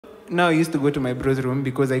now I used to go to my bro's room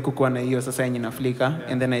because I kukuwa na hiyo sasa yenye inaflika,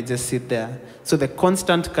 and then I just sit there. So the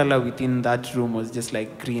constant color within that room was just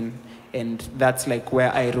like green, and that's like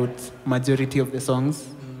where I wrote majority of the songs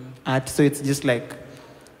at. So it's just like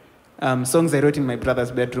songs I wrote in my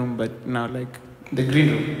brother's bedroom, but now like the green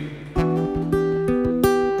room.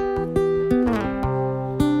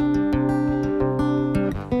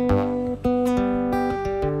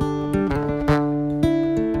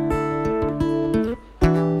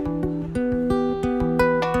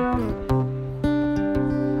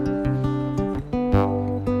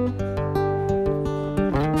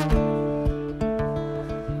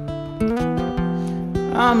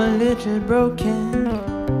 I'm a little broken,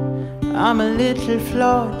 I'm a little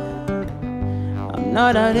flawed, I'm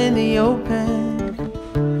not out in the open.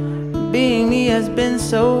 Being me has been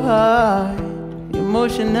so hard,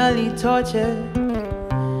 emotionally tortured.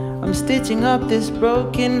 I'm stitching up this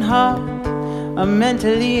broken heart, I'm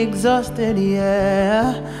mentally exhausted,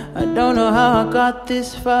 yeah. I don't know how I got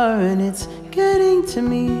this far and it's getting to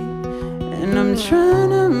me, and I'm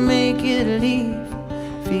trying to make it leave.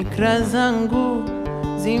 Fikra zangu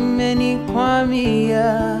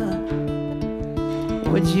zimenikwamia.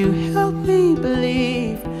 Would you help me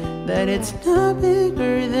believe that it's not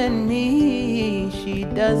bigger than me?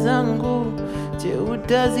 Shida zangu je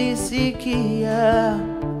utazisikia.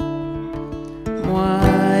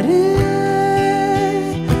 Mware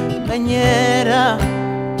banyera.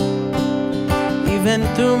 Even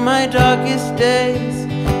through my darkest days,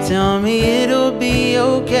 tell me it'll be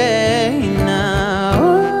okay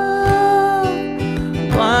now.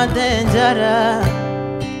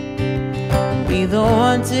 Be the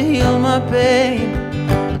one to heal my pain,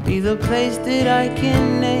 be the place that I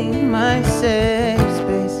can name my safe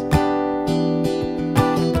space.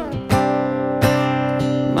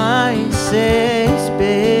 My safe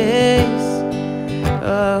space.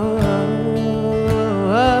 Oh, oh,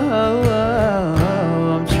 oh, oh,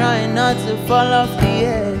 oh. I'm trying not to fall off the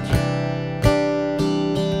edge.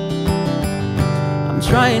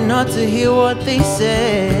 Trying not to hear what they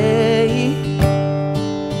say.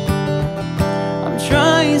 I'm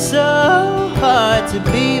trying so hard to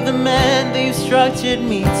be the man they've structured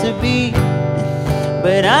me to be,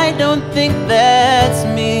 but I don't think that's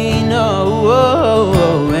me,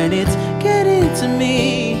 no. And it's getting to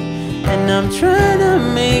me, and I'm trying to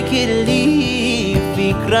make it leave.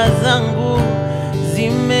 Fikra zangu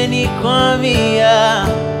zimenikwamia.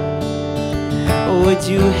 Would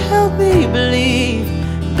you help me believe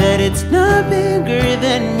that it's not bigger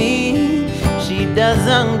than me? Shida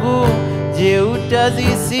zangu je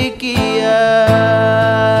utazisikia.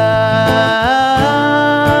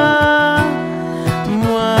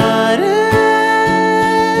 Mware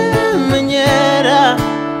manyera.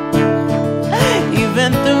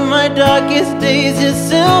 Even through my darkest days,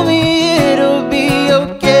 just tell me it'll be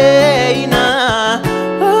okay now.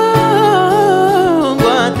 Oh,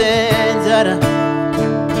 guatenjara.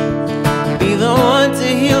 Be the one to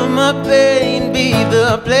heal my pain, be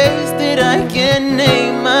the place that I can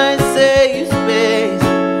name my safe space,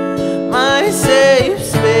 my safe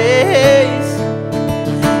space.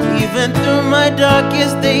 Even through my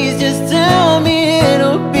darkest days, just tell me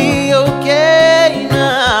it'll be okay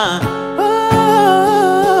now.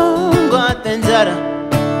 Oh, Guatenjara.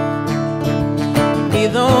 Be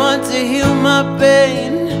the one to heal my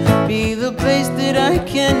pain, be the place that I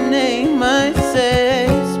can name my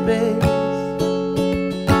safe space.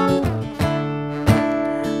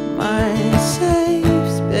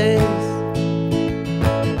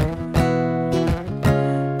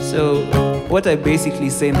 So what I basically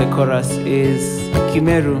say in the chorus is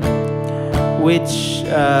Kimeru, which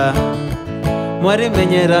Mware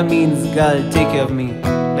Menyera means girl, take care of me,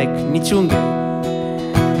 like nichunge.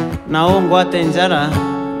 Now Ngwate Njara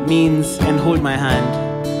means and hold my hand.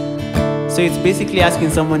 So it's basically asking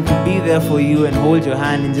someone to be there for you and hold your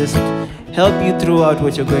hand and just help you throughout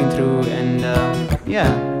what you're going through. And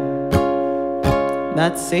yeah,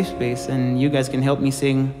 that's safe space. And you guys can help me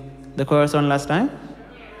sing the chorus one last time.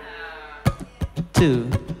 2,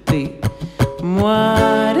 3.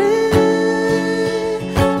 Mware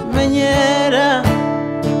Manyera.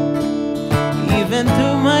 Even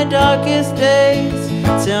through my darkest days,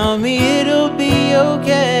 tell me it'll be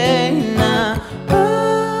okay now.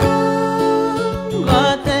 Oh,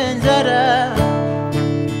 Guatenjara.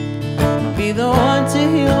 Be the one to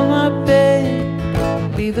heal my pain,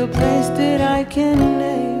 be the place that I can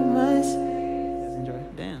name myself. Enjoy.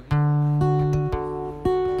 Damn.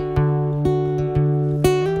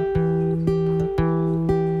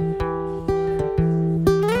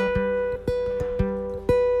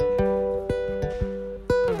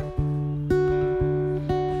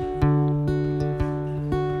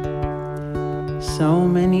 So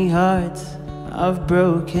many hearts I've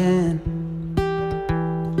broken,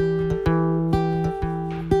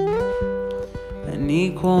 and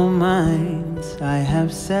equal minds I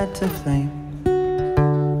have set aflame.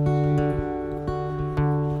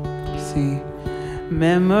 See,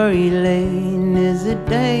 memory lane is a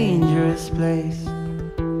dangerous place.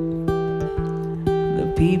 The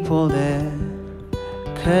people there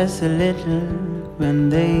curse a little when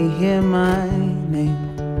they hear my name.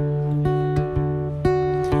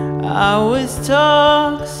 I was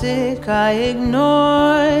toxic, I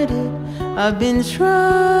ignored it. I've been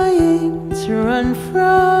trying to run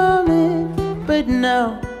from it, but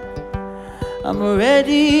now I'm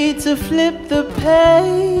ready to flip the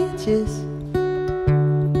pages.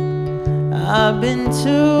 I've been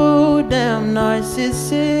too damn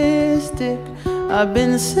narcissistic. I've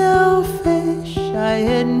been selfish, I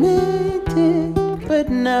admit it, but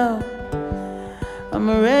now I'm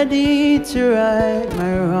ready to right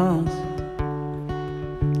my wrongs.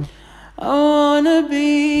 I wanna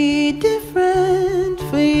be different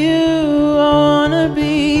for you. I wanna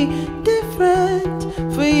be different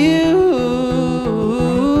for you.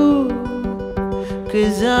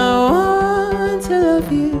 'Cause I want to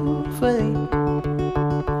love you fully.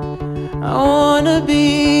 I wanna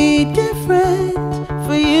be different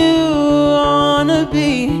for you. I wanna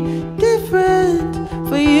be different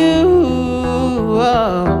for you.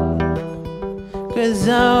 Oh, 'cause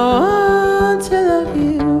I want to love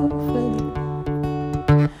you fully.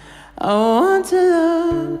 I want to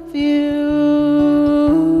love you.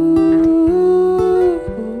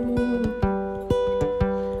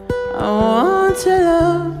 I want to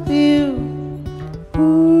love you.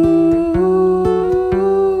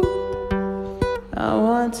 I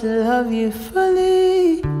want to love you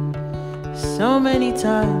fully. So many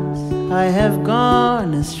times I have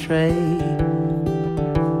gone astray.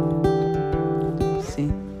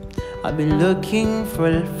 See, I've been looking for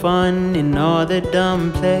fun in all the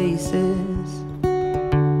dumb places.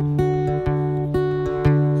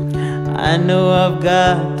 I know I've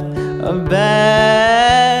got a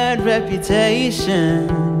bad reputation,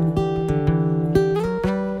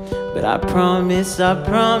 but I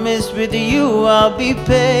promise with you I'll be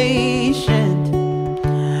patient.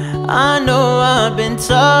 I know I've been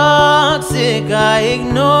toxic, I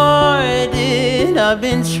ignored it. I've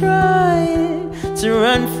been trying to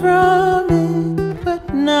run from it,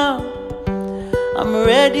 but now I'm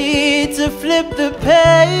ready to flip the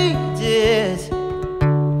pages.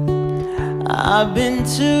 I've been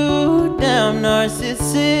too damn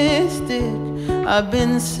narcissistic. I've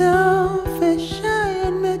been selfish, I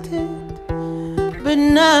admit it, but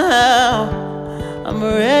now I'm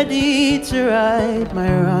ready to right my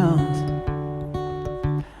wrongs.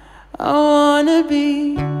 I wanna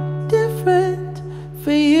be different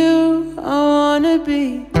for you. I wanna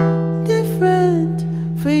be different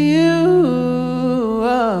for you.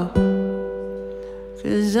 Oh,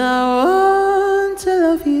 'cause I want to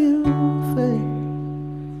love you fully.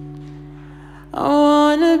 I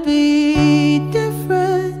wanna be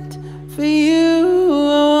different for you.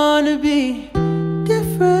 I wanna be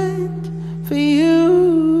different for you.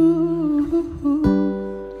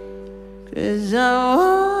 'Cause I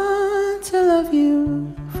want to love you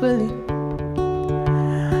fully.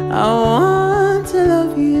 I want to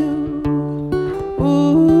love you.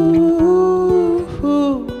 Ooh,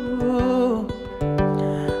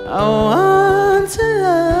 I want to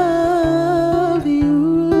love you.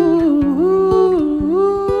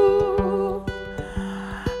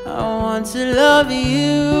 I want to love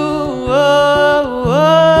you.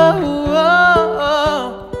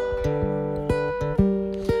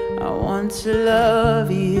 I want to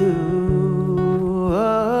love you.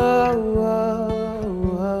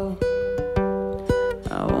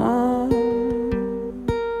 I want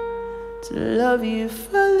to love you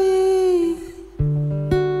fully.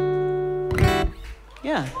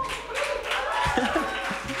 Yeah.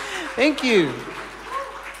 Thank you.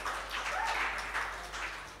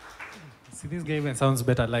 See, this guy even sounds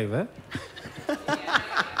better live, eh?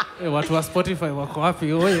 Hey, watu wa Spotify wako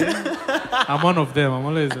wapi? Oh, yeah. I'm one of them. I'm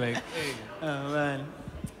always like, hey. Oh, man.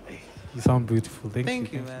 You sound beautiful.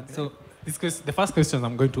 Thank you, man. So, the first question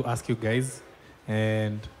I'm going to ask you guys,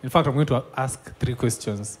 and in fact, I'm going to ask 3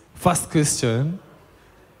 questions. First question,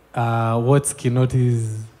 what's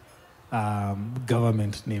Kinoti's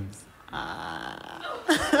government names?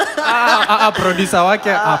 Producer wake,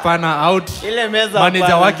 hapana, out. Ile meza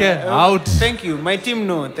manager wake, out. Thank you. My team,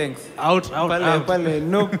 no, thanks. Out. Pale,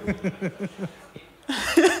 no.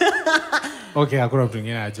 Okay, hakuna mtu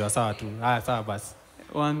mwingine anajua. Sawa tu. Sawa basi.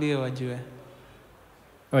 Waambie wajue.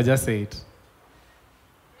 Oh, just say it.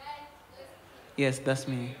 Yes, that's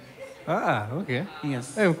me. Ah, okay.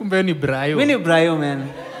 Yes. Hey, kumbe ni Brayo. Mimi ni Brayo,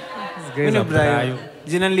 man. These Mimi guys ni are Brayo.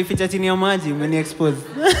 Jina nilificha chini ya maji, umeni expose.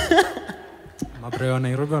 Mabrayo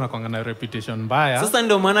Nairobi wanakuanga na reputation mbaya. Sasa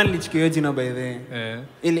ndio maana nilichukia hiyo jina by the way.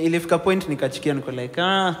 Ilifika point nikachukia niko like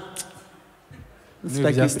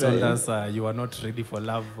You just told us you are not ready for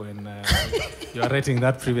love when you are writing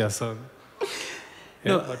that previous song.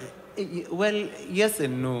 No, well, yes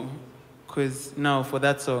and no, because now for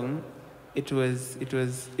that song, it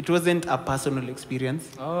wasn't a personal experience.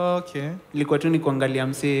 Oh, okay. Ilikuwa tu ni kuangalia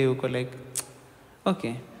msee uko like,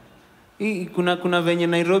 okay. Kuna venye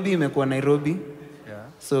Nairobi imekuwa Nairobi. Yeah.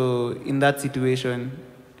 So in that situation,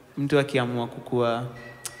 mtu akiamua kukua,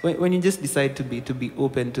 when you just decide to be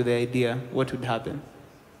open to the idea, what would happen?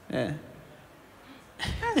 Yeah.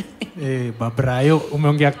 Hey, Brayo,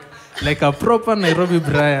 umeongea like a proper Nairobi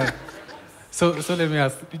Brian. So let me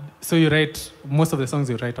ask. So you write most of the songs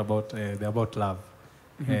you write about they're about love,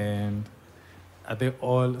 and are they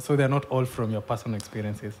all? So they're not all from your personal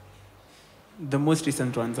experiences. The most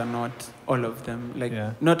recent ones are not all of them.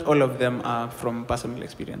 Not all of them are from personal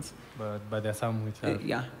experience. But there are some which are.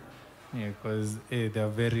 Yeah. Yeah, because they are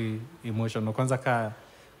very emotional. Kwanza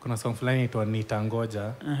kuna song fulani itwa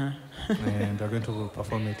Nitangoja, and we're going to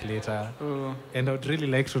perform it later. Oh. And I would really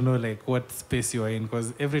like to know like what space you are in,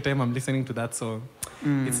 because every time I'm listening to that song,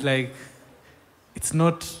 it's like, it's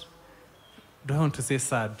not, do I want to say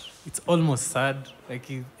sad? It's almost sad.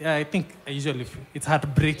 Like, I think I usually feel it's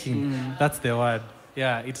heartbreaking. That's the word.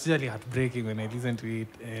 Yeah, it's usually heartbreaking when I listen to it,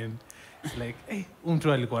 and it's like, hey,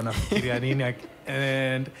 mtu alikuwa anafikiria nini?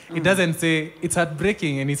 And it doesn't say it's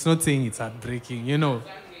heartbreaking, and it's not saying it's heartbreaking, you know,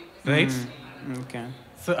 right? Okay.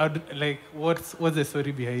 So, like, what's the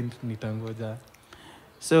story behind Nitangoja?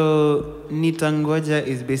 So, Nitangoja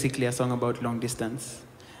is basically a song about long distance.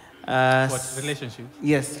 What, relationships?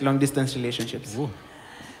 Yes, long distance relationships. Ooh.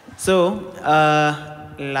 So,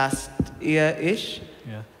 last year-ish,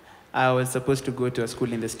 I was supposed to go to a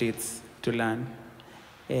school in the States to learn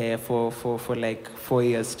for like 4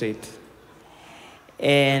 years straight.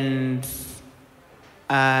 And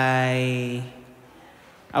I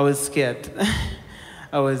was scared.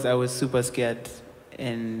 I was super scared.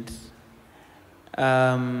 And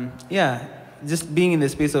just being in the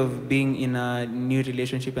space of being in a new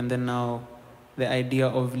relationship, and then now the idea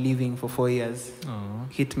of leaving for 4 years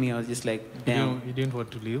hit me. I was just like, damn. You didn't want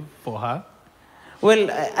to leave for her? Well,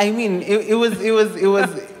 I mean, it was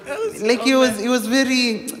like it was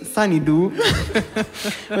very sunny, dude.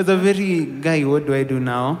 It was a very guy. What do I do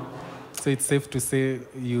now? So it's safe to say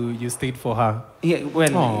you stayed for her. Yeah.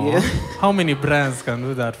 Well, yeah. How many brands can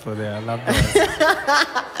do that for their loved ones?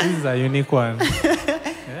 This is a unique one.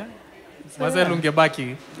 Yeah. Marcel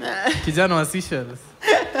ungebaki kijana wa Sessions.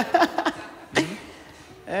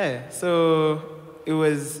 So it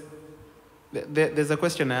was. There's a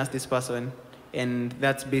question I asked this person. And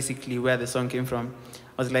that's basically where the song came from.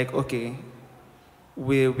 I was like, okay,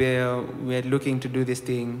 we're looking to do this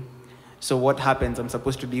thing. So what happens? I'm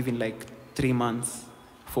supposed to leave in like 3 months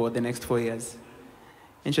for the next 4 years.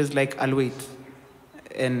 And she was like, I'll wait.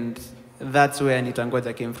 And that's where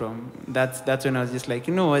Nitangoja came from. That's when I was just like,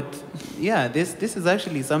 you know what? Yeah, this is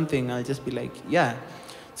actually something. I'll just be like, yeah.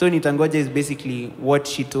 So Nitangoja is basically what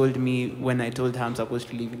she told me when I told her I'm supposed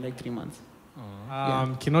to leave in like 3 months.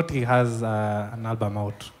 Kinoti has an album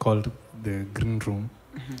out called The Green Room.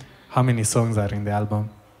 How many songs are in the album?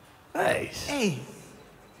 Hey.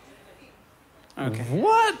 Okay.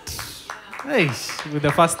 What? Hey, with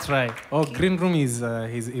the first try. Oh, Green Room is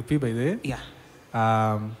his EP, by the way.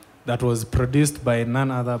 Yeah. That was produced by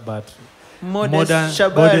none other but Modest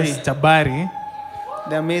Chabari.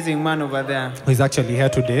 The amazing man over there. Who is actually here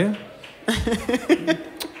today.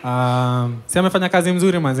 Si amefanya kazi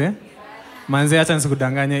mzuri manze? Manze acha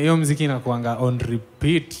nisikudanganye, hiyo muziki inakuanga on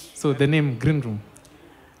repeat. So the name Green Room.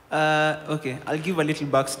 Okay, I'll give a little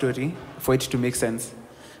backstory for it to make sense.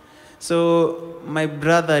 So my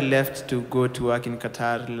brother left to go to work in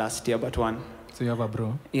Qatar last year, but one. So you have a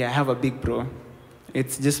bro? Yeah, I have a big bro.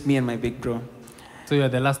 It's just me and my big bro. So you are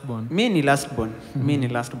the last born? Me ni last born. Me ni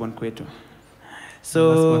last born kwetu. So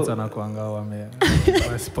last born wanakuanga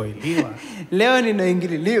wamespoiliwa. Leo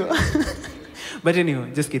ninaingililiwa. But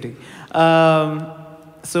anyway, just kidding.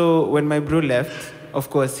 So when my bro left, of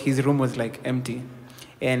course, his room was like empty.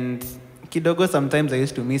 And kidogo, sometimes I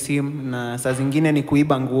used to miss him. Na saa zingine ni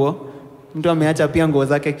kuiba nguo. Mtu ameacha pia nguo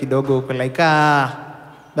zake kidogo. Uko like,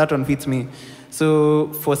 that one fits me. So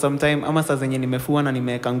for some time, ama saa zenye nimefua na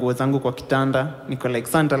nimeweka nguo zangu kwa kitanda. Niko like,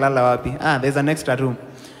 Santa lala wapi? There's an extra room.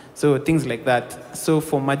 So things like that. So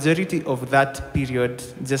for majority of that period,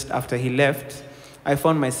 just after he left, I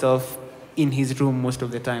found myself in his room most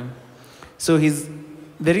of the time. So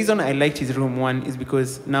the reason I liked his room, one, is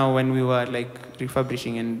because now when we were like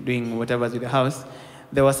refurbishing and doing whatever with the house,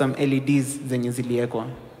 there were some LEDs zenye ziliekwa.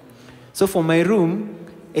 So for my room,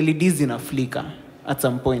 LEDs in a flicker at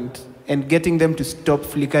some point, and getting them to stop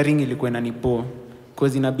flickering ilikuwa inanibo,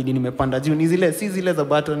 because inabidi nimepanda juu. Si zile za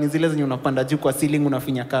button, ni zile zenye unapanda juu kwa ceiling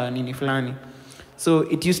unafinya kaa nini fulani. So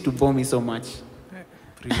it used to bore me so much.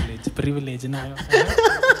 Privilege nayo.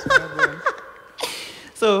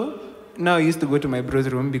 So now I used to go to my bro's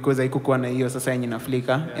room because I kukuwa na hiyo sasa yenye na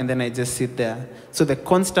flicker, and then I just sit there. So the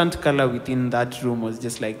constant color within that room was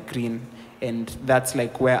just like green, and that's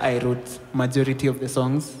like where I wrote majority of the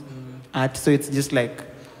songs at. So it's just like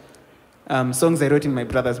songs I wrote in my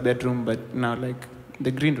brother's bedroom, but now like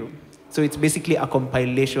the green room. So it's basically a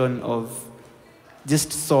compilation of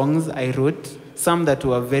just songs I wrote, some that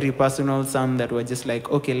were very personal, some that were just like,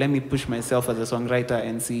 okay, let me push myself as a songwriter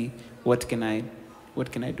and see what can I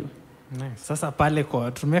do. Nice. Sasa pale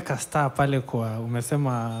kwa tumeka star pale kwa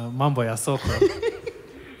umesema mambo ya soko.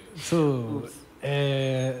 So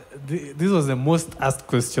this was the most asked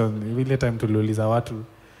question. Ile time tuliuliza watu,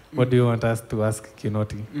 what do you want us to ask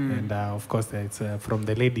Kinoti? And of course it's from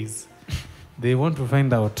the ladies. They want to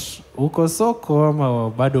find out uko soko ama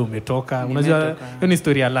bado umetoka. Unajua hiyo ni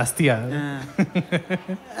story ya last year.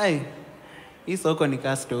 Ai. Hii soko ni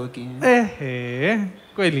kastoki.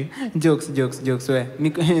 Kweli? Jokes we.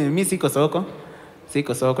 Mimi siko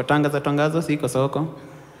soko. Tangazo siko soko.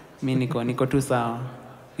 Mimi niko tu sawa.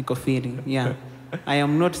 Niko feeling. Yeah. I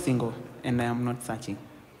am not single and I am not searching.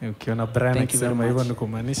 Ukiona Brian akisema hivyo ni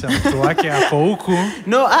kumaanisha mtu wake ako huku.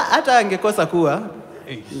 No, hata angekosa kuwa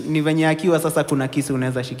ni venye akiwa sasa kuna kisu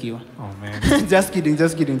unaweza shikiwa. Oh man. Just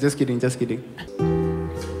kidding.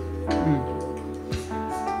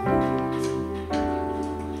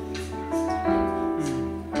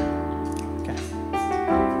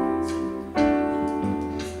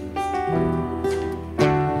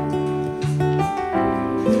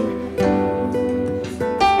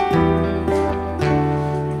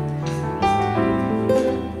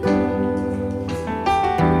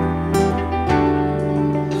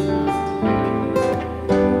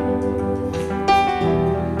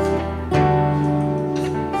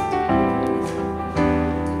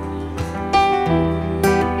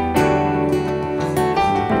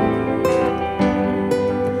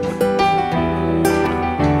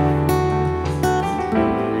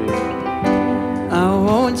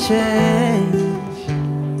 change.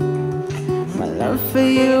 My love for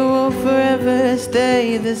you will forever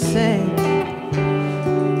stay the same.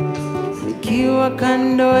 Nikiwa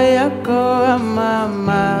kando yako ama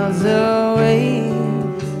miles away,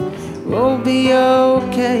 we'll be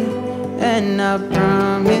okay. And I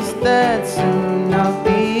promise that soon I'll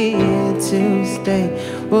be here to stay.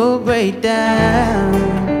 We'll break down,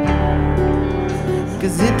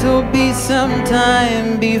 'cause it'll be some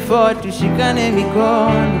time before tushikane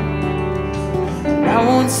mikono. I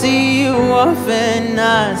won't see you often,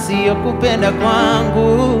 na siyo kupenda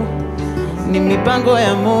kwangu, ni mipango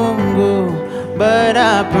ya Mungu. But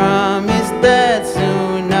I promise that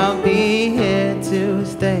soon I'll be here to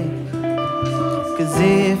stay. 'Cause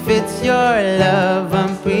if it's your love,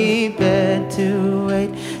 I'm prepared to wait.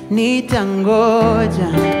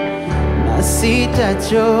 Nitangoja na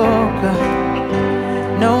sitachoka,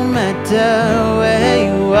 no matter where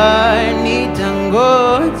you are.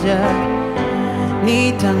 Nitangoja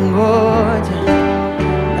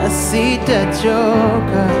na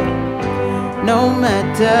sitachoka, no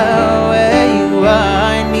matter where you are.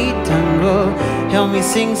 Help me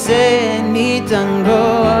sing, say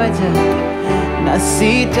nitangoja na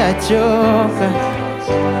sitachoka,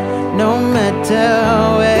 no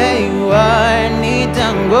matter where you are.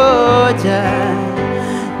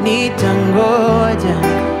 Nitangoja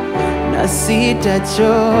na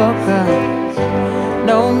sitachoka,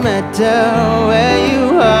 no matter where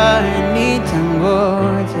you are.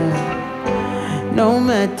 Nitangoja, no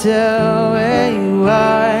matter where you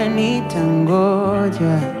are.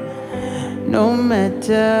 Nitangoja, no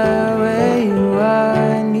matter where you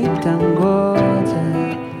are. Nitangoja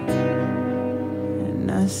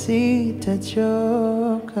na sitachoka.